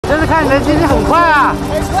看你的经济很快啊！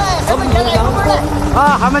很快，还没加点油门呢。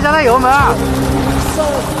啊，还没加点油门啊！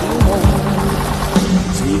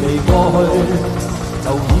似未過去，就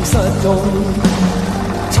已失蹤。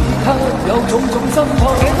此刻有種種心痛。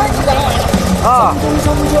很快就加完了。啊，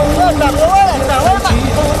要转个弯了，转弯吧。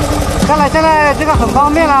看来现在这个很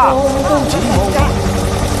方便了。往右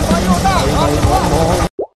大，往右大。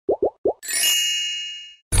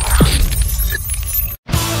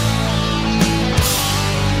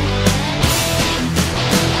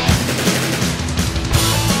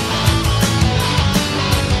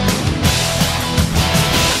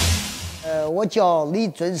我叫李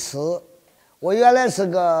尊师，我原来是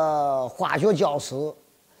个化学教师，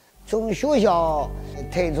从学校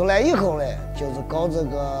退出来以后呢，就是搞这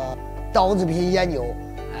个豆制品研究，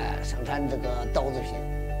生产这个豆制品。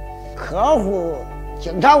客户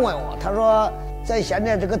经常问我，他说咱现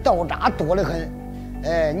在这个豆渣多得很，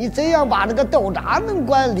你怎样把这个豆渣能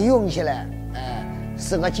管利用起来？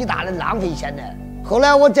是个极大的浪费现在。后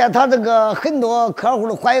来我在他这个很多客户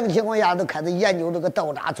的欢迎情况下，都开始研究这个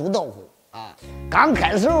豆渣煮豆腐。刚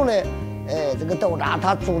开始时候呢，这个豆渣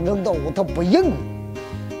它煮成豆腐它不凝固，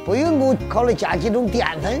不凝固考虑加几种淀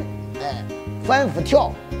粉，反复调，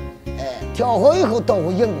调好以后豆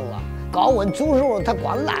腐凝固了，高温煮时候它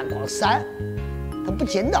光烂光散，它不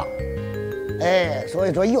筋道，所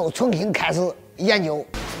以说又重新开始研究。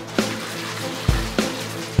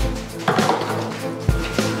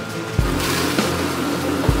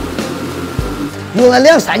用了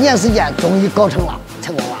2、3年时间，终于搞成了，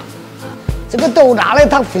成功了。这个豆渣呢，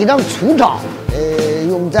它非常粗糙，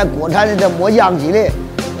用咱国产的这磨浆机呢，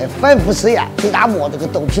反复实验，最大磨这个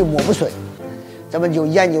豆皮磨不碎。咱们就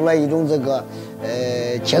研究了一种这个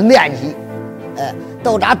精炼机，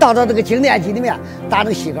豆渣倒到这个精炼机里面，打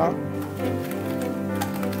成细膏，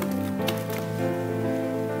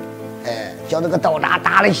叫这个豆渣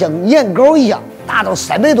打得像年糕一样，打到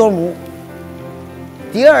300多目。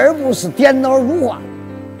第二步是颠倒乳化，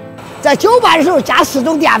在搅拌的时候加4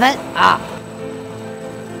种淀粉啊。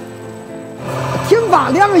停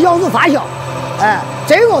放2个小时发酵，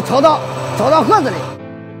最后抽到盒子里。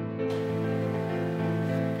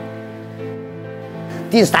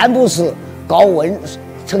第3步是高温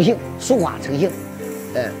成型，熟化成型，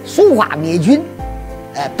熟化灭菌，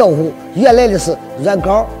豆腐原来的是软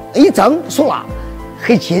膏，一蒸熟了，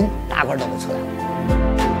很筋，大块豆腐出来了。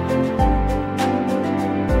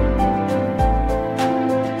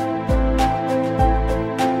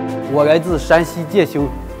我来自山西介休。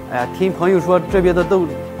听朋友说这边的豆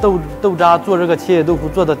渣做这个切叶豆腐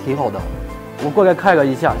做的挺好的，我过来看了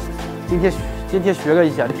一下，今天学了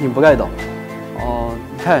一下，挺不赖的。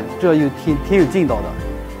你看这又挺有劲道的，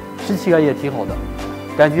吃起来也挺好的，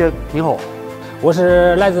感觉挺好。我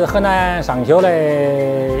是来自河南商丘的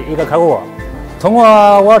一个客户，通过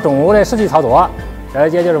我中午的实际操作，也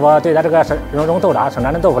就是我对他这个用豆渣生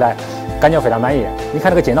产的豆腐呢，感觉非常满意。你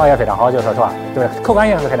看这个筋道也非常好，就说实话，对，口感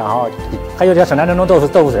也是非常好。还有这生产这种豆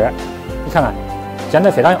腐丝，你看看，现在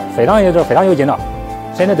非常有筋道，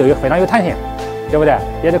现在都有非常有弹性，对不对？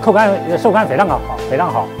也是口感手感非常好，非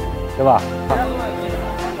常好，对吧？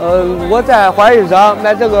我在花市上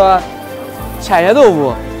卖这个千叶豆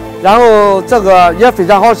腐，然后这个也非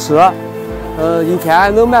常好吃，一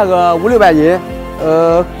天能卖个5、600斤，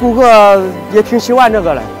顾客也挺喜欢这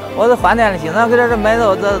个的。我在饭店里经常给这买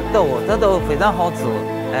到这豆腐，这豆腐非常好吃，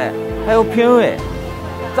还有品味，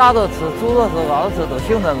炸着吃、煮着吃、熬着吃都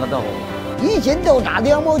行这个豆腐。1斤豆渣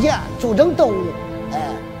2毛钱，煮成豆腐，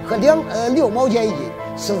和6毛钱1斤，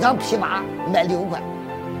市场批发卖6块，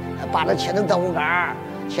把它切成豆腐干，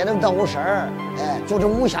切成豆腐丝儿，做成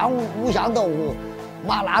五香豆腐、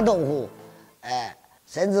麻辣豆腐，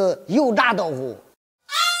甚至油炸豆腐。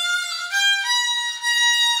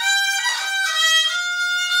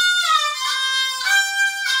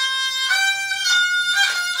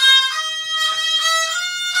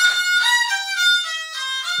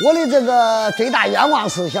我的这个最大愿望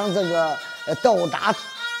是想这个豆渣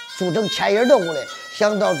煮成千叶豆腐的，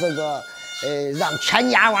想到这个让千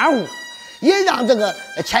家万户，也让这个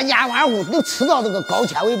千家万户能吃到这个高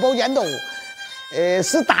纤维保健豆腐，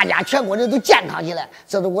使大家全国人都健康起来，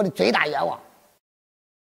这是我的最大愿望。